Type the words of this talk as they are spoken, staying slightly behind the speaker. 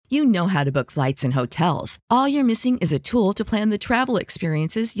You know how to book flights and hotels. All you're missing is a tool to plan the travel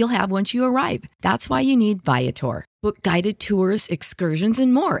experiences you'll have once you arrive. That's why you need Viator. Book guided tours, excursions,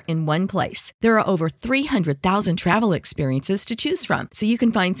 and more in one place. There are over 300,000 travel experiences to choose from, so you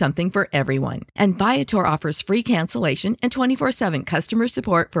can find something for everyone. And Viator offers free cancellation and 24/7 customer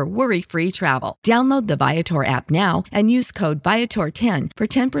support for worry-free travel. Download the Viator app now and use code Viator10 for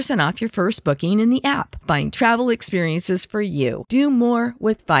 10% off your first booking in the app. Find travel experiences for you. Do more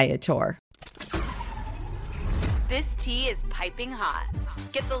with Viator. This tea is piping hot.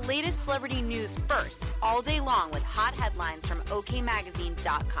 Get the latest celebrity news first all day long with hot headlines from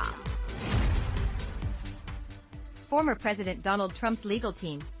okmagazine.com. Former President Donald Trump's legal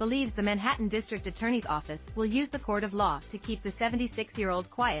team believes the Manhattan District Attorney's Office will use the court of law to keep the 76-year-old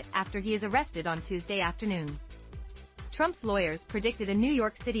quiet after he is arrested on Tuesday afternoon. Trump's lawyers predicted a New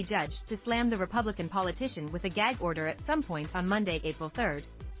York City judge to slam the Republican politician with a gag order at some point on Monday, April 3rd,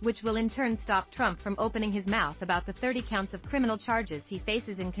 which will in turn stop Trump from opening his mouth about the 30 counts of criminal charges he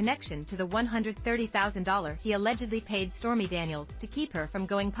faces in connection to the $130,000 he allegedly paid Stormy Daniels to keep her from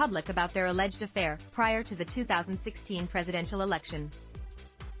going public about their alleged affair prior to the 2016 presidential election.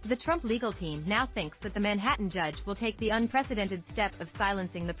 The Trump legal team now thinks that the Manhattan judge will take the unprecedented step of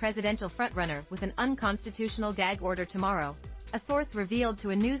silencing the presidential frontrunner with an unconstitutional gag order tomorrow, a source revealed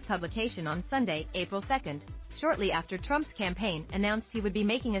to a news publication on Sunday, April 2nd, shortly after Trump's campaign announced he would be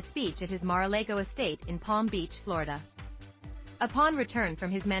making a speech at his Mar-a-Lago estate in Palm Beach, Florida, upon return from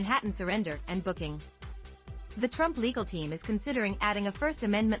his Manhattan surrender and booking. The Trump legal team is considering adding a First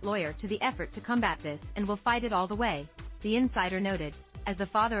Amendment lawyer to the effort to combat this and will fight it all the way, the insider noted, as the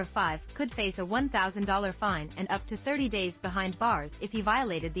father of 5 could face a $1,000 fine and up to 30 days behind bars if he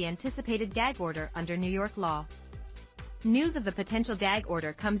violated the anticipated gag order under New York law. News of the potential gag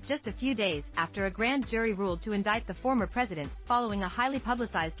order comes just a few days after a grand jury ruled to indict the former president following a highly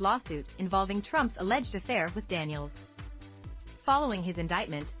publicized lawsuit involving Trump's alleged affair with Daniels. Following his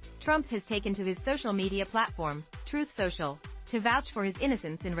indictment, Trump has taken to his social media platform, Truth Social, to vouch for his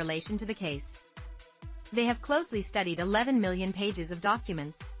innocence in relation to the case. They have closely studied 11 million pages of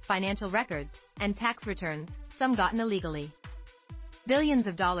documents, financial records, and tax returns, some gotten illegally. Billions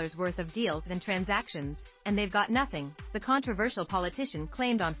of dollars worth of deals and transactions, and they've got nothing, the controversial politician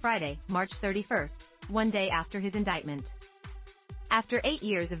claimed on Friday, March 31st, one day after his indictment. After 8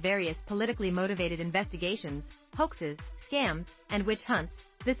 years of various politically motivated investigations, hoaxes, scams, and witch hunts,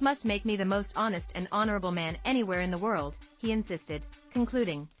 this must make me the most honest and honorable man anywhere in the world, he insisted,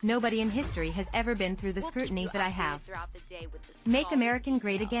 concluding, nobody in history has ever been through the scrutiny that I have. Make America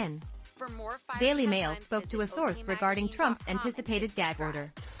great again. Daily Mail spoke to a source regarding Trump's anticipated gag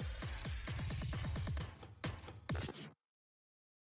order.